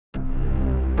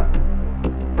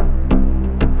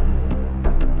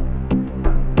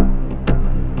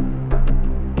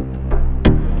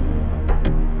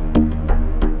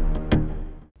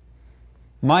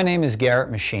My name is Garrett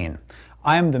Machine.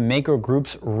 I am the Mako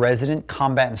Group's resident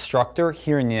combat instructor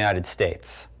here in the United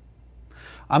States.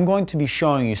 I'm going to be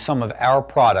showing you some of our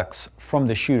products from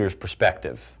the shooter's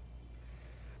perspective.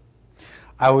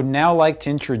 I would now like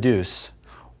to introduce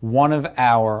one of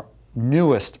our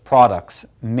newest products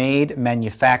made,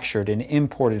 manufactured, and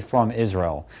imported from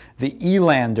Israel, the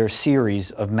Elander series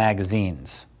of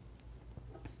magazines.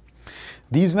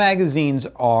 These magazines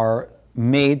are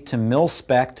made to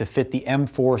mil-spec to fit the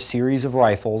M4 series of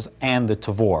rifles and the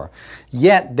Tavor.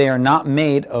 Yet they are not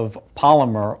made of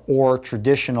polymer or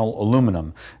traditional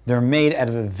aluminum. They're made out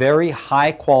of a very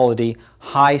high quality,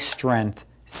 high strength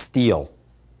steel.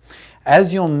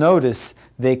 As you'll notice,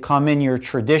 they come in your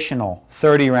traditional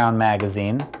 30-round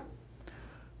magazine,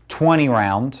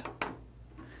 20-round,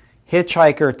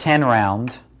 Hitchhiker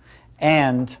 10-round,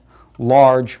 and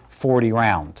large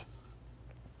 40-round.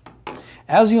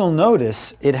 As you'll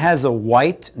notice, it has a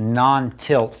white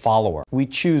non-tilt follower. We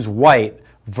choose white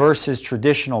versus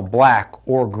traditional black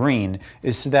or green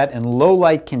is so that in low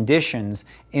light conditions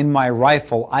in my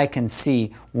rifle I can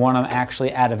see when I'm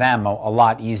actually out of ammo a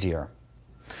lot easier.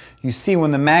 You see,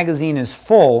 when the magazine is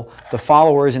full, the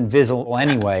follower isn't visible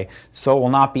anyway, so it will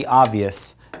not be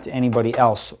obvious to anybody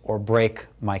else or break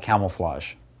my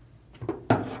camouflage.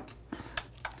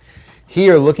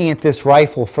 Here, looking at this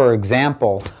rifle, for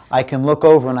example, I can look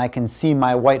over and I can see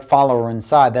my white follower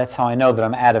inside. That's how I know that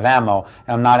I'm out of ammo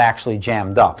and I'm not actually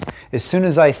jammed up. As soon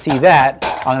as I see that,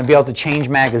 I'm going to be able to change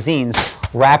magazines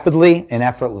rapidly and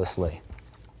effortlessly.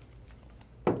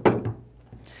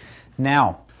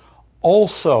 Now,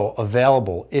 also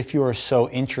available, if you are so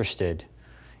interested,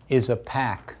 is a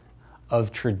pack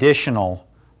of traditional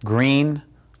green,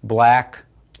 black,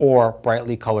 or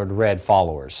brightly colored red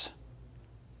followers.